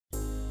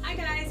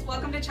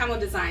welcome to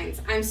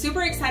ChamoDesigns. I'm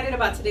super excited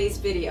about today's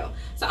video.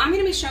 So I'm going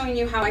to be showing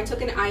you how I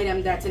took an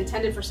item that's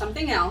intended for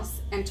something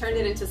else and turned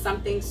it into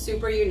something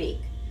super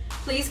unique.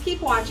 Please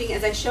keep watching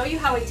as I show you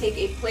how I take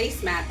a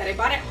placemat that I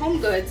bought at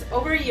Homegoods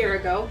over a year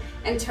ago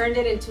and turned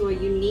it into a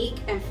unique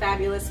and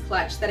fabulous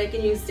clutch that I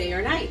can use day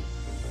or night.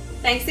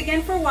 Thanks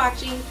again for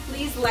watching.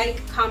 Please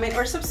like, comment,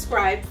 or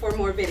subscribe for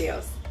more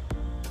videos.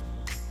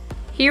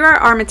 Here are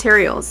our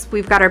materials.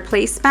 We've got our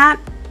placemat,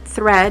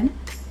 thread,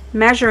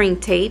 measuring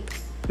tape,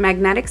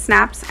 magnetic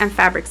snaps, and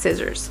fabric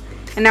scissors.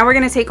 And now we're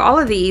going to take all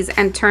of these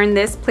and turn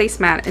this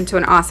placemat into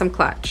an awesome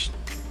clutch.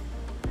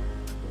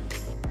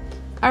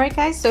 Alright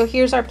guys, so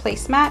here's our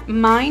placemat.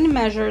 Mine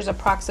measures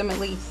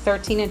approximately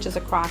 13 inches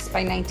across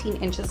by 19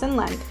 inches in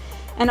length.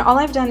 And all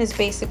I've done is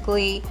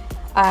basically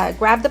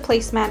grab the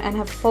placemat and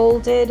have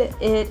folded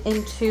it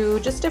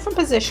into just different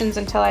positions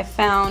until I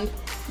found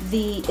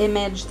the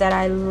image that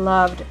I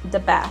loved the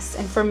best.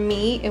 And for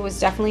me, it was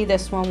definitely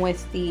this one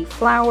with the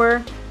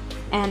flower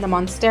and the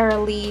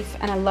monstera leaf,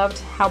 and I loved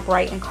how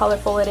bright and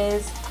colorful it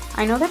is.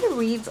 I know that it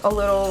reads a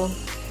little,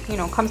 you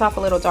know, comes off a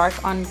little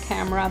dark on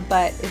camera,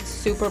 but it's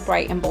super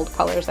bright and bold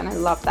colors, and I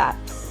love that.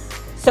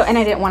 So, and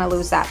I didn't want to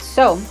lose that.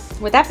 So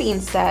with that being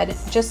said,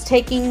 just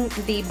taking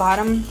the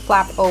bottom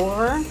flap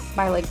over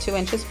by like 2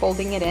 inches,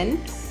 folding it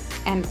in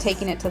and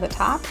taking it to the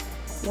top.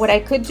 What I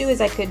could do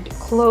is I could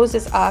close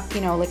this up, you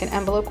know, like an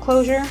envelope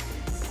closure,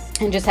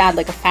 and just add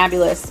like a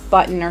fabulous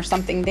button or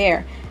something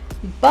there.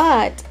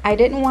 But I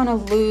didn't want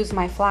to lose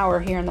my flower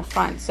here in the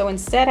front. So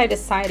instead I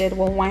decided,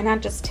 well, why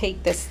not just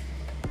take this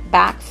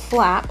back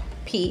flap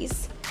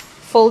piece,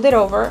 fold it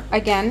over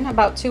again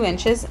about 2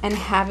 inches, and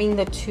having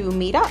the two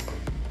meet up.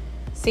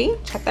 See,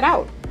 check that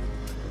out.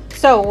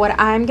 So what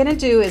I'm gonna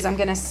do is I'm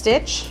gonna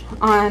stitch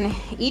on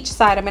each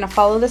side. I'm gonna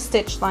follow the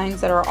stitch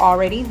lines that are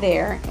already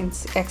there,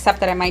 except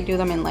that I might do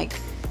them in like,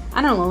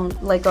 I don't know,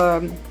 like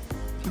a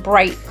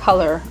bright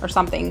color or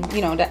something,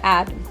 you know, to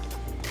add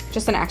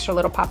just an extra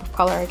little pop of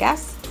color, I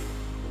guess.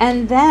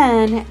 And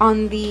then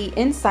on the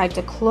inside,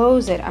 to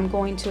close it, I'm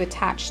going to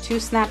attach 2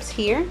 snaps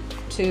here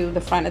to the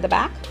front of the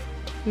back,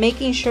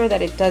 making sure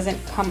that it doesn't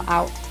come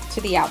out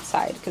to the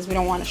outside because we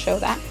don't want to show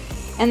that.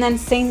 And then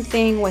same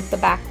thing with the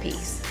back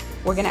piece.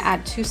 We're going to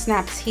add 2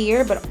 snaps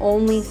here, but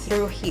only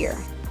through here,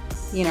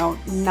 you know,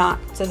 not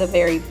to the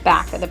very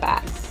back of the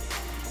bag.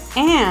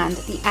 And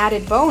the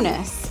added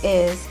bonus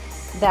is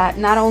that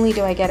not only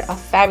do I get a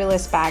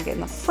fabulous bag in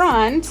the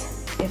front,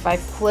 if I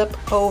flip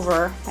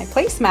over my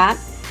placemat,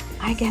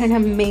 I get an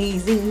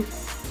amazing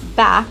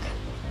back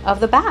of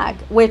the bag,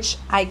 which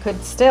I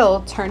could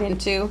still turn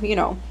into, you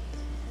know,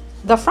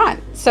 the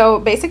front. So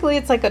basically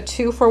it's like a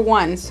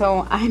 2-for-1.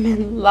 So I'm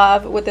in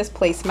love with this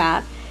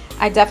placemat.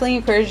 I definitely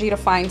encourage you to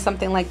find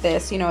something like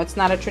this. You know, it's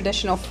not a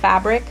traditional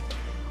fabric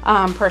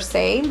per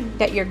se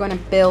that you're going to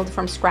build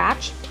from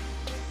scratch,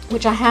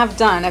 which I have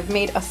done. I've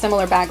made a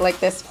similar bag like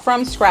this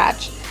from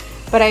scratch.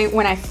 But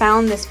when I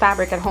found this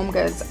fabric at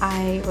Homegoods,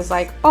 I was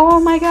like, oh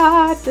my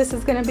God, this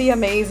is gonna be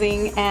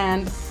amazing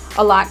and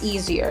a lot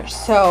easier.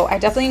 So I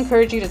definitely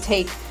encourage you to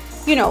take,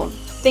 you know,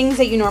 things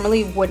that you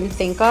normally wouldn't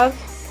think of,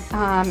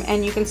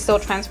 and you can still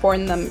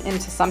transform them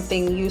into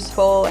something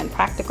useful and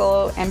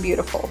practical and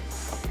beautiful.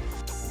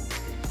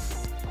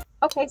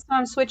 Okay, so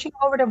I'm switching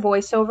over to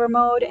voiceover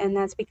mode, and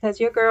that's because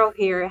your girl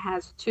here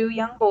has 2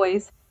 young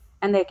boys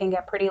and they can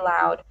get pretty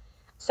loud.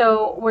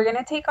 So we're going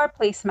to take our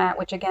placemat,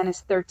 which again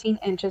is 13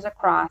 inches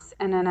across,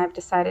 and then I've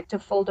decided to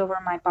fold over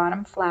my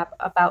bottom flap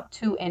about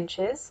 2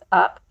 inches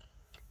up.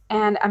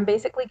 And I'm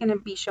basically going to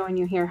be showing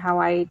you here how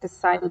I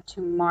decided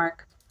to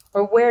mark,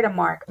 or where to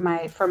mark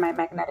for my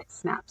magnetic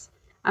snaps.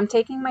 I'm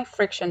taking my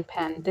Frixion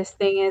pen. This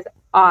thing is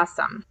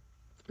awesome.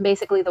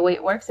 Basically the way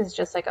it works is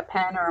just like a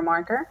pen or a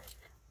marker.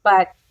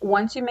 But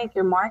once you make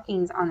your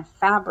markings on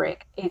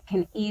fabric, it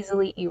can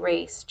easily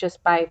erase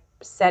just by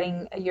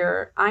setting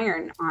your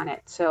iron on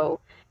it. So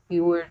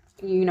you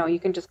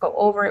can just go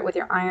over it with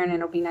your iron and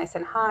it'll be nice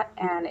and hot,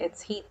 and it's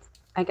heat,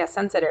 I guess,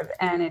 sensitive,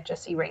 and it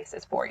just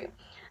erases for you.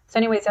 So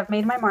anyways, I've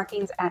made my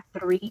markings at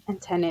 3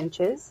 and 10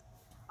 inches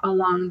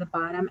along the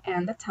bottom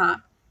and the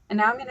top. And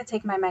now I'm going to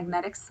take my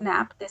magnetic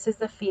snap. This is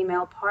the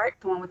female part,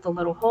 the one with the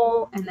little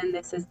hole, and then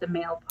this is the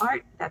male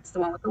part. That's the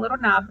one with the little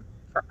knob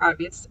for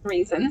obvious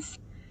reasons.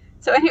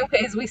 So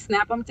anyways, we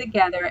snap them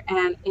together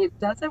and it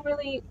does a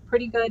really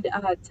pretty good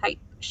tight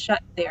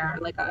shut there,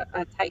 like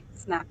a tight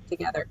snap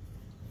together.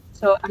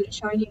 So I'm just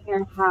showing you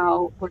here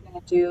how we're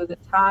going to do the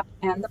top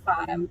and the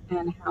bottom,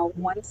 and how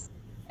once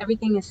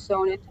everything is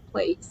sewn into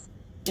place,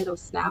 it'll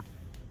snap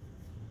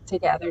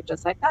together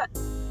just like that.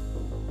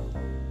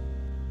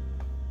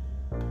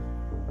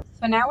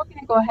 So now we're going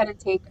to go ahead and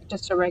take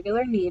just a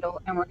regular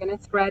needle, and we're going to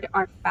thread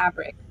our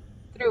fabric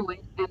through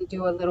it and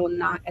do a little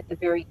knot at the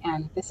very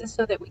end. This is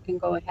so that we can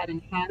go ahead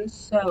and hand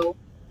sew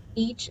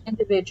each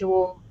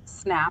individual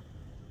snap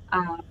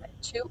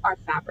to our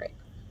fabric.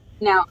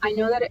 Now I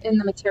know that in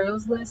the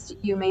materials list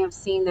you may have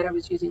seen that I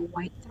was using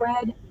white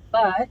thread,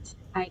 but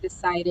I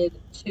decided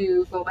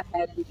to go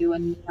ahead and do a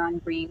neon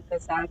green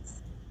because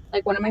that's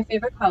like one of my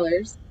favorite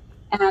colors,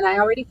 And I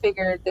already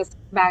figured this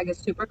bag is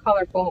super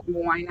colorful.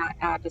 Why not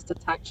add just a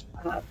touch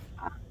of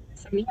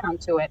some neon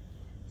to it?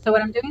 So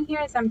what I'm doing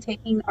here is I'm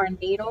taking our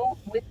needle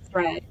with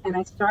thread, and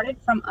I started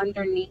from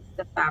underneath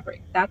the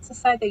fabric. That's the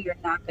side that you're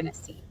not going to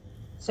see.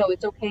 So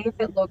it's okay if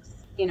it looks,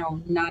 you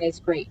know, not as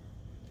great,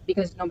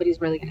 because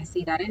nobody's really going to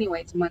see that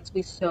anyways once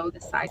we sew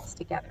the sides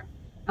together.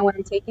 And what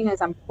I'm taking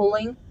is I'm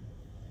pulling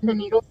the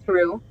needle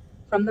through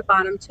from the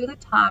bottom to the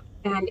top,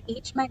 and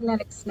each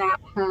magnetic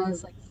snap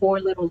has like 4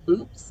 little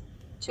loops,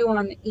 2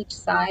 on each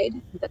side,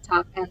 the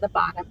top and the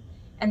bottom,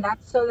 and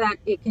that's so that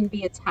it can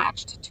be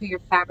attached to your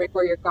fabric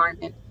or your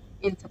garment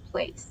into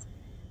place.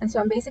 And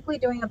so I'm basically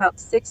doing about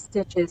 6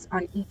 stitches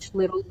on each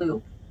little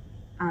loop.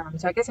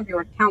 So I guess if you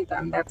were to count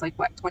them, that's like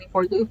what,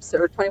 24 loops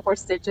or 24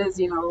 stitches,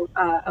 you know,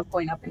 of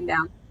going up and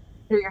down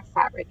through your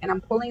fabric. And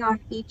I'm pulling on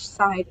each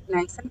side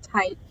nice and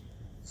tight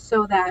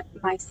so that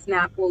my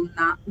snap will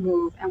not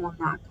move and will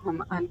not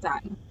come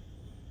undone.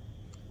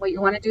 What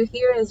you want to do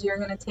here is you're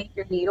going to take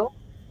your needle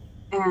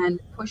and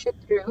push it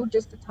through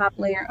just the top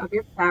layer of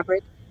your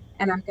fabric,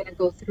 and I'm going to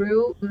go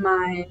through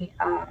my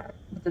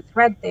the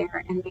thread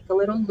there and make a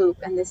little loop,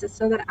 and this is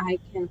so that I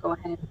can go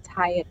ahead and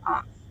tie it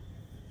off.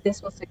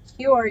 This will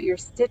secure your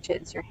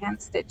stitches, your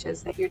hand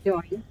stitches that you're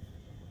doing,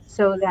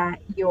 so that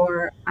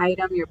your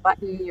item, your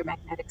button, your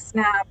magnetic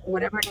snap,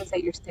 whatever it is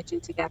that you're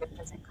stitching together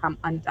doesn't come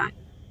undone.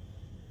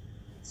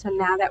 So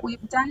now that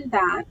we've done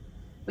that,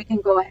 we can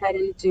go ahead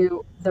and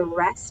do the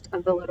rest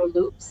of the little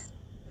loops,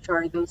 which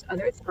are those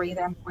other 3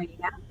 that I'm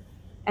pointing at.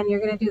 And you're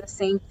going to do the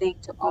same thing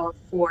to all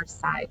 4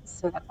 sides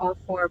so that all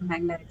 4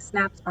 magnetic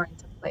snaps are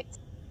into place.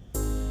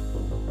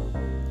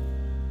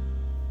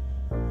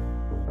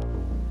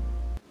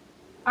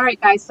 All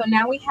right, guys, so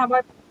now we have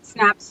our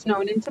snaps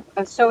sewed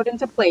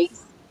into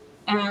place.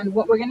 And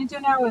what we're going to do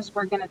now is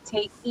we're going to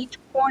take each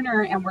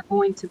corner and we're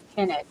going to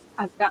pin it.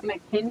 I've got my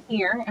pin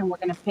here, and we're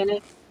going to pin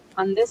it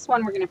on this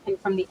one. We're going to pin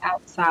from the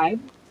outside,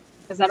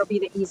 because that'll be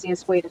the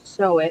easiest way to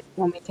sew it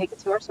when we take it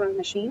to our sewing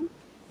machine.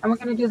 And we're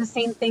going to do the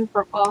same thing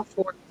for all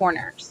 4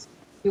 corners.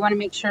 You want to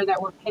make sure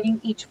that we're pinning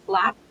each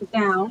flap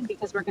down,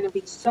 because we're going to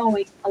be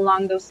sewing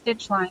along those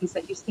stitch lines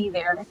that you see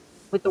there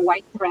with the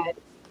white thread,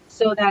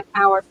 so that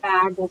our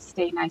bag will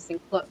stay nice and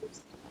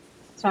closed.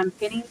 So I'm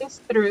pinning this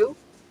through.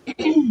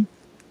 Again,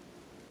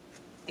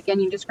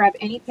 you just grab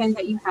any pin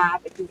that you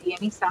have. It can be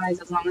any size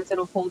as long as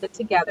it'll hold it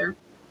together.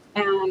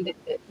 And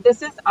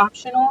this is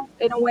optional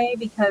in a way,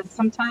 because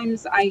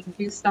sometimes I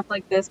do stuff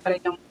like this, but I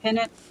don't pin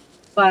it.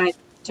 But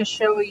to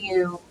show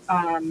you,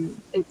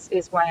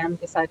 is why I'm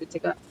decided to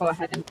go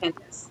ahead and pin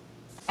this.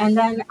 And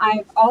then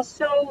I've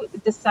also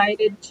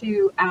decided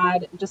to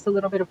add just a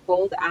little bit of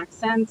gold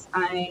accents.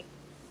 I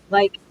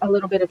like a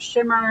little bit of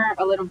shimmer,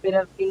 a little bit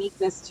of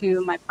uniqueness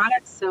to my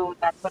products, so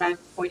that's what I'm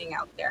pointing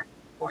out there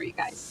for you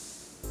guys.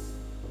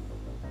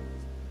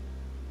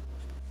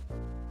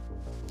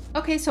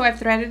 Okay, so I've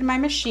threaded my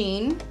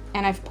machine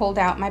and I've pulled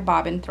out my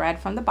bobbin thread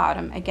from the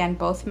bottom. Again,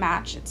 both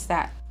match. It's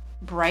that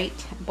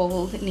bright,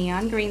 bold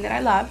neon green that I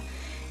love.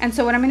 And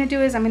so what I'm going to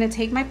do is I'm going to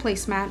take my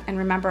placemat, and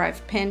remember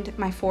I've pinned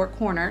my 4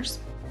 corners,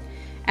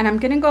 and I'm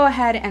going to go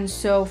ahead and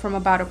sew from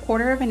about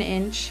 1/4 of an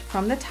inch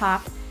from the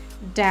top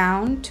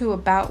down to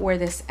about where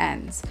this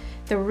ends.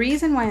 The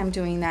reason why I'm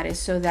doing that is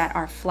so that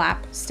our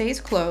flap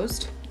stays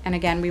closed, and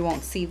again, we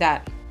won't see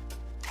that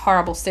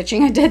horrible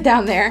stitching I did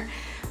down there,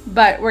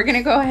 but we're going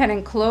to go ahead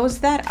and close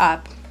that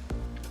up.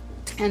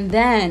 And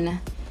then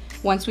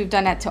once we've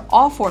done that to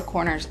all 4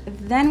 corners,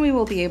 then we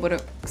will be able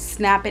to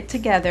snap it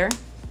together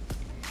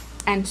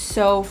and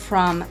sew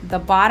from the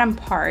bottom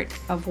part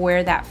of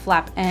where that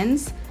flap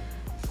ends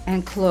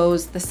and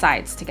close the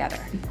sides together.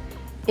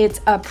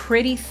 It's a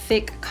pretty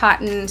thick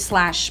cotton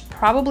 /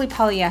 probably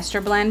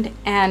polyester blend,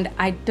 and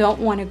I don't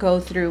want to go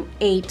through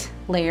 8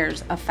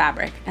 layers of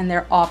fabric, and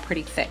they're all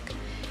pretty thick.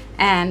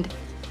 And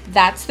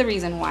that's the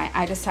reason why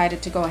I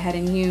decided to go ahead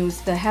and use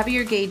the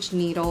heavier gauge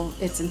needle.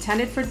 It's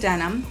intended for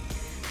denim,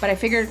 but I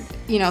figured,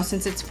 you know,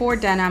 since it's for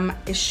denim,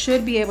 it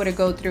should be able to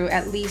go through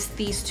at least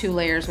these 2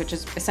 layers, which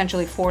is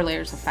essentially 4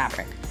 layers of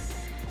fabric.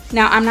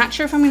 Now, I'm not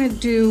sure if I'm going to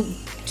do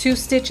 2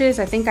 stitches.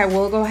 I think I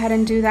will go ahead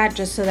and do that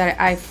just so that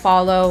I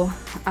follow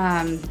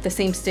the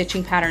same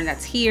stitching pattern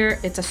that's here.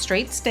 It's a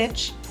straight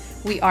stitch.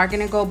 We are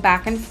going to go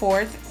back and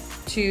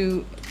forth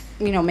to,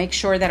 you know, make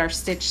sure that our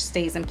stitch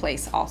stays in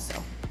place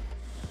also.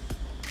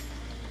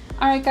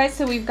 All right, guys,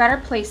 so we've got our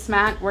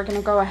placemat. We're going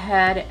to go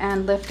ahead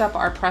and lift up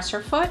our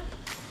presser foot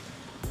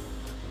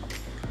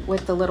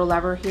with the little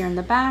lever here in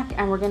the back,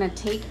 and we're going to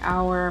take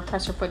our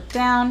presser foot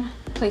down,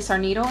 place our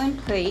needle in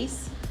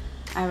place.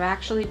 I've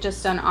actually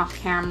just done off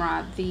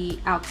camera the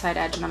outside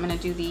edge, and I'm going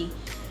to do the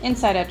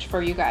inside edge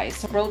for you guys.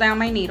 So roll down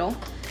my needle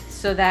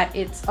so that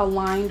it's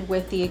aligned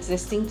with the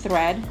existing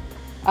thread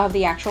of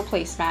the actual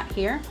placemat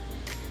here.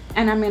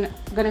 And I'm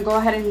going to go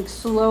ahead and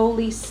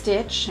slowly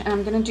stitch, and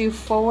I'm going to do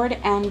forward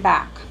and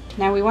back.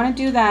 Now we want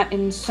to do that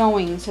in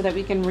sewing so that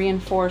we can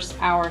reinforce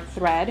our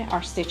thread,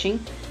 our stitching,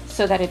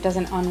 so that it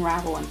doesn't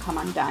unravel and come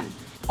undone.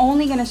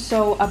 Only going to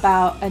sew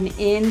about 1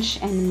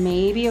 inch and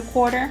maybe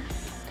 1/4,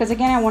 because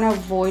again, I want to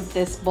avoid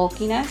this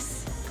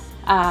bulkiness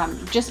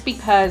Just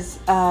because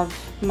of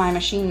my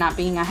machine not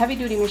being a heavy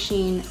duty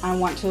machine, I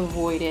want to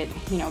avoid it,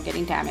 you know,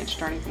 getting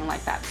damaged or anything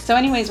like that. So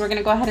anyways, we're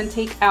gonna go ahead and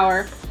take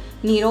our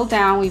needle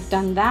down. We've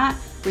done that.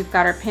 We've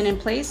got our pin in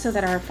place so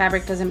that our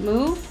fabric doesn't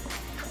move.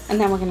 And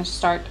then we're gonna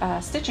start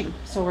stitching.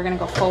 So we're gonna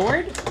go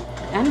forward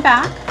and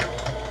back.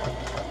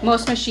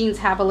 Most machines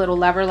have a little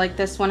lever like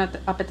this one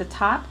up at the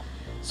top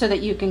so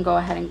that you can go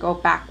ahead and go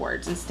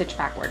backwards and stitch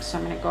backwards. So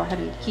I'm gonna go ahead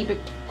and keep it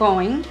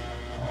going.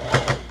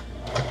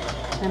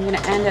 I'm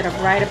gonna end it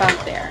up right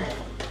about there.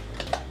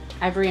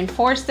 I've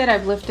reinforced it,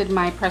 I've lifted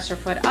my presser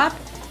foot up,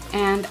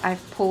 and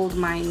I've pulled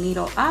my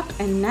needle up,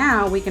 and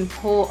now we can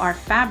pull our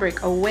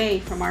fabric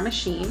away from our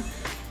machine,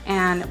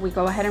 and we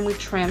go ahead and we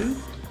trim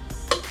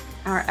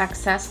our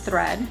excess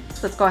thread.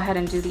 So let's go ahead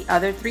and do the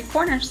other 3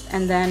 corners,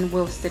 and then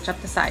we'll stitch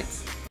up the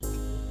sides.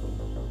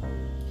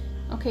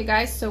 Okay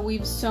guys, so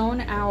we've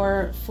sewn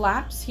our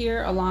flaps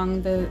here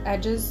along the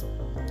edges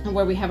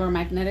where we have our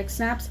magnetic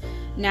snaps.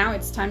 Now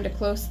it's time to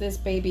close this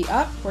baby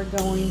up. We're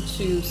going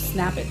to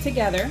snap it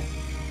together.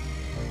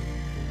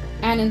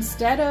 And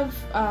instead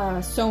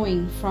of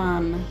sewing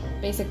from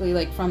basically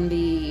like from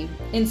the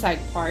inside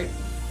part,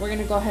 we're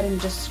gonna go ahead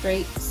and just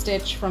straight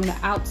stitch from the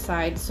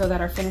outside so that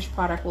our finished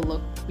product will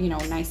look, you know,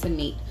 nice and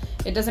neat.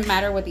 It doesn't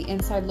matter what the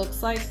inside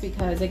looks like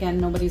because again,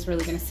 nobody's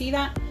really gonna see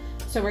that.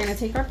 So we're gonna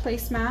take our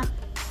placemat,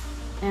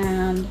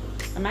 and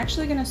I'm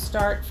actually gonna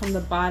start from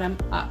the bottom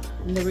up.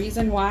 And the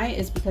reason why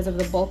is because of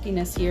the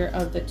bulkiness here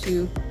of the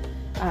 2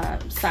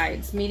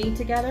 sides meeting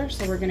together.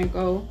 So we're gonna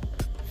go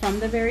from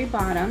the very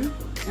bottom,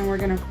 and we're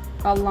gonna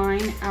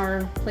align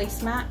our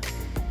placemat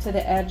to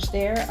the edge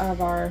there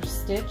of our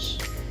stitch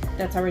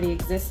that's already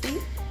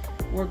existing.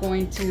 We're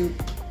going to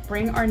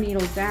bring our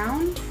needle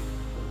down,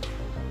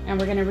 and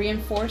we're gonna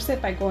reinforce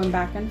it by going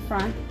back and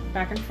front,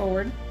 back and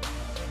forward.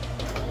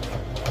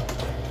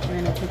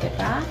 We're gonna take it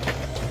back,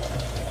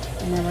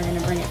 and then we're going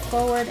to bring it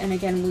forward, and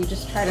again we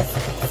just try to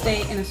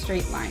stay in a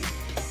straight line.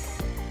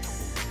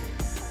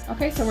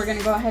 Okay, so we're going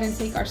to go ahead and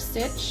take our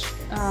stitch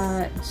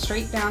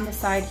straight down the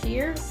side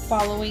here,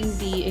 following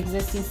the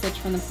existing stitch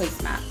from the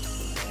placemat.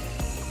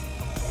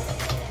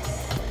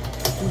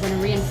 I'm going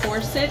to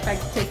reinforce it by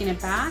taking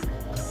it back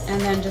and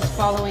then just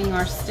following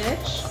our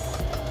stitch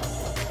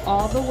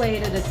all the way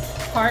to the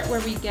part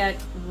where we get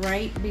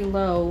right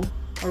below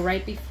or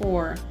right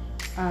before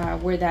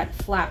where that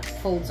flap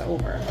folds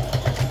over.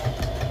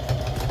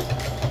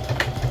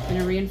 I'm going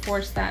to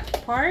reinforce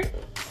that part,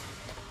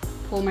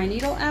 pull my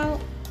needle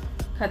out,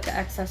 cut the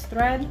excess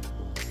thread,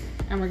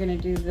 and we're going to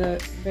do the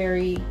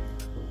very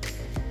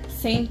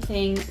same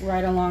thing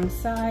right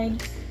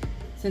alongside,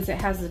 since it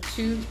has the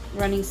 2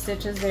 running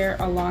stitches there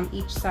along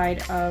each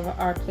side of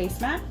our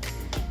placemat,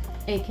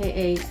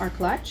 aka our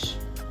clutch.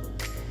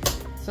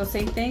 So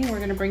same thing, we're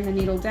going to bring the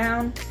needle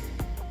down,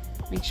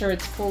 make sure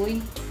it's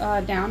fully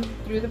down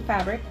through the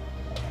fabric,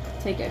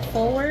 take it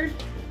forward.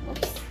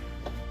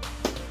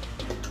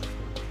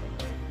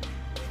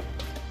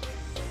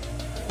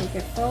 Take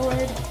it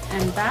forward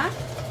and back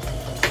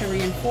to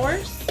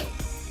reinforce.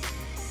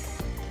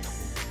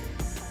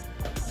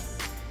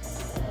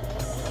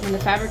 When the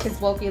fabric is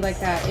bulky like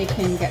that, it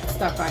can get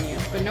stuck on you,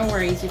 but no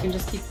worries, you can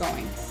just keep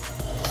going.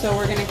 So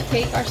we're going to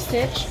take our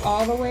stitch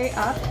all the way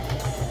up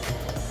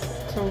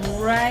to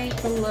right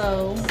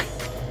below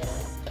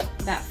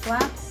that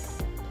flap.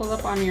 Pull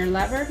up on your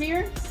lever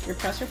here, your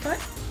presser foot.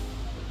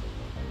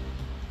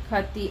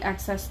 Cut the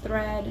excess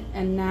thread,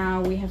 and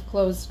now we have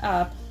closed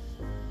up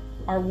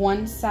our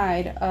one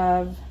side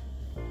of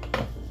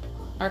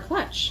our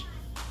clutch.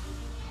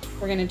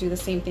 We're going to do the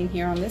same thing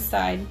here on this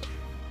side.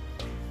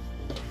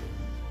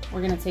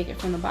 We're going to take it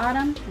from the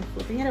bottom and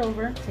flipping it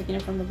over, taking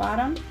it from the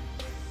bottom,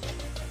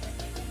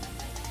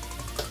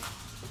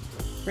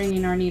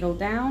 bringing our needle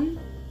down,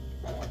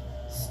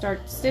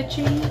 start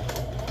stitching,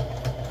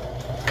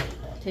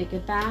 take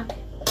it back,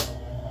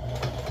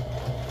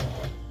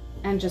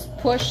 and just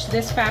push.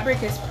 This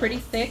fabric is pretty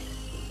thick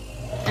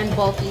and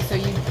bulky, so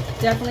you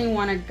definitely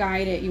want to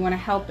guide it, you want to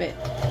help it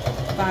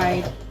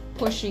by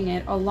pushing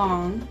it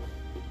along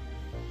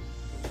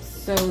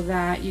so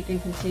that you can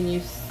continue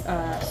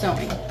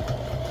sewing.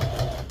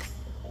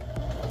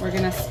 We're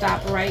going to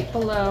stop right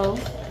below,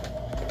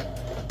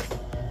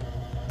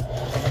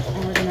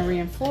 and we're going to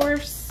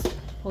reinforce,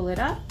 pull it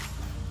up,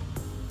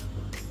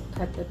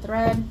 cut the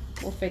thread.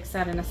 We'll fix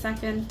that in a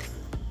second.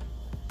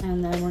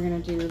 And then we're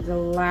going to do the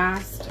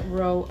last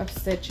row of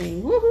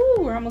stitching. Woohoo!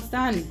 We're almost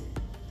done.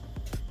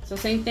 So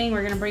same thing,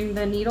 we're going to bring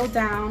the needle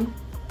down,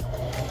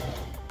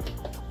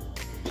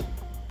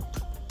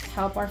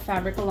 help our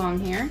fabric along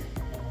here,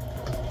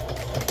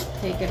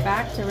 take it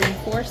back to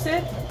reinforce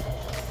it,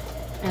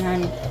 and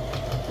I'm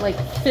like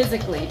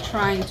physically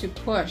trying to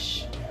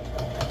push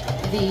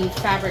the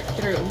fabric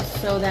through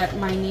so that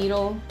my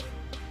needle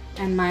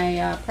and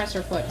my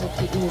presser foot will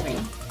keep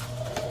moving.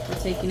 We're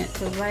taking it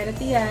to right at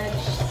the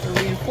edge,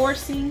 we're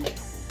reinforcing,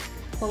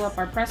 pull up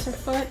our presser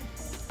foot,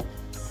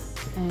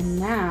 and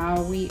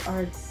now we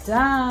are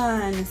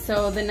done.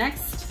 So the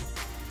next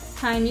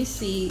time you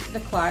see the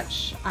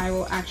clutch, I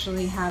will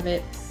actually have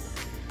it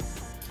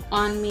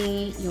on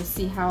me. You'll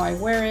see how I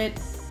wear it.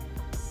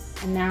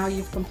 And now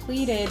you've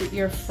completed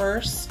your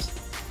first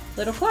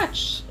little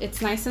clutch.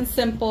 It's nice and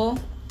simple.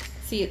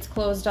 See, it's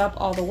closed up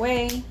all the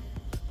way.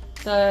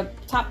 The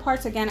top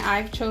parts, again,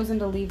 I've chosen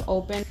to leave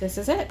open. This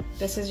is it.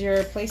 This is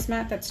your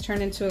placemat that's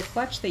turned into a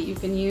clutch that you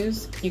can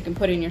use. You can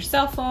put in your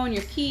cell phone,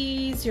 your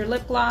keys, your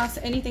lip gloss,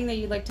 anything that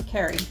you'd like to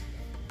carry.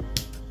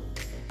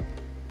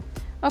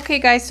 Okay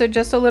guys, so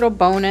just a little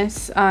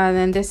bonus,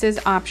 then this is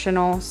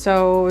optional.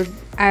 So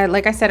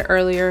like I said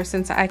earlier,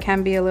 since I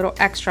can be a little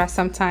extra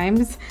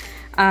sometimes,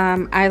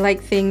 I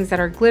like things that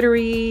are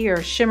glittery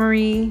or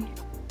shimmery.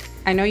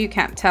 I know you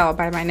can't tell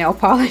by my nail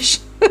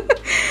polish.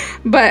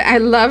 But I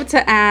love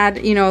to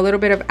add, you know, a little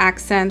bit of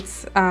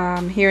accents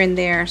here and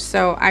there.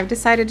 So I've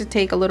decided to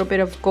take a little bit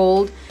of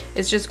gold.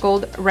 It's just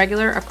gold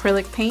regular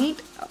acrylic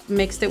paint,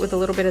 mixed it with a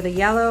little bit of the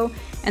yellow.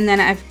 And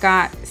then I've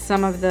got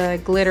some of the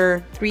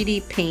glitter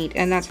 3D paint,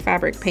 and that's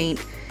fabric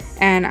paint.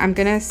 And I'm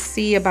gonna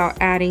see about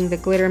adding the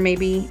glitter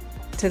maybe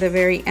to the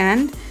very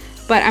end.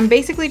 But I'm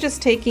basically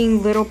just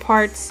taking little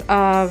parts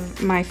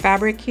of my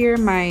fabric here,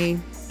 my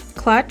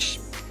clutch,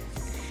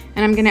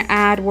 and I'm gonna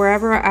add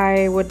wherever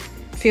I would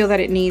feel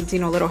that it needs, you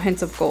know, little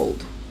hints of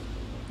gold.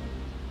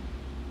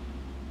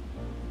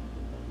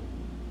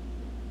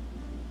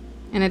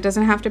 And it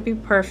doesn't have to be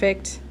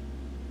perfect.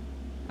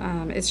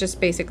 It's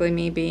just basically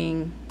me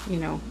being, you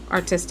know,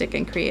 artistic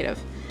and creative.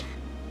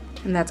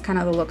 And that's kind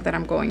of the look that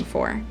I'm going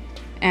for.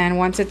 And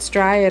once it's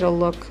dry, it'll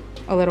look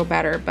a little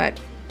better, but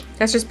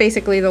that's just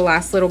basically the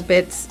last little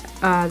bits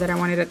that I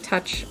wanted to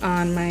touch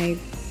on my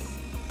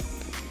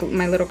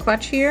little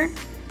clutch here.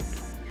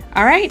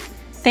 All right.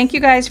 Thank you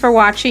guys for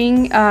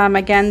watching.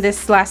 Again,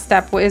 this last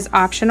step is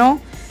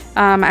optional.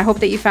 I hope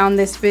that you found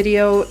this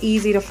video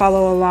easy to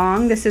follow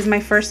along. This is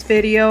my first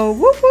video.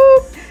 Whoop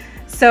whoop.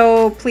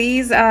 So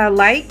please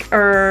like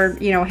or,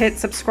 you know, hit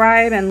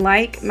subscribe and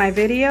like my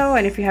video.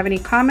 And if you have any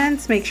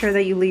comments, make sure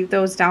that you leave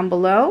those down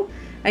below.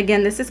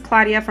 Again, this is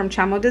Claudia from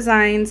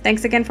ChamoDesigns.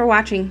 Thanks again for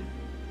watching.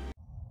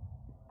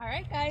 All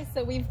right, guys,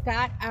 so we've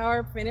got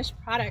our finished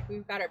product.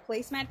 We've got our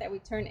placemat that we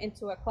turned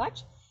into a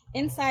clutch.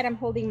 Inside, I'm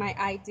holding my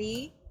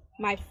ID,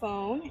 my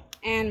phone,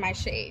 and my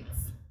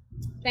shades.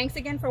 Thanks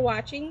again for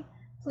watching.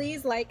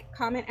 Please like,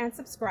 comment, and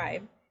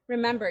subscribe.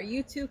 Remember,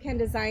 you too can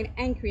design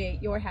and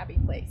create your happy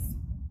place.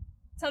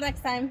 Till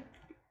next time.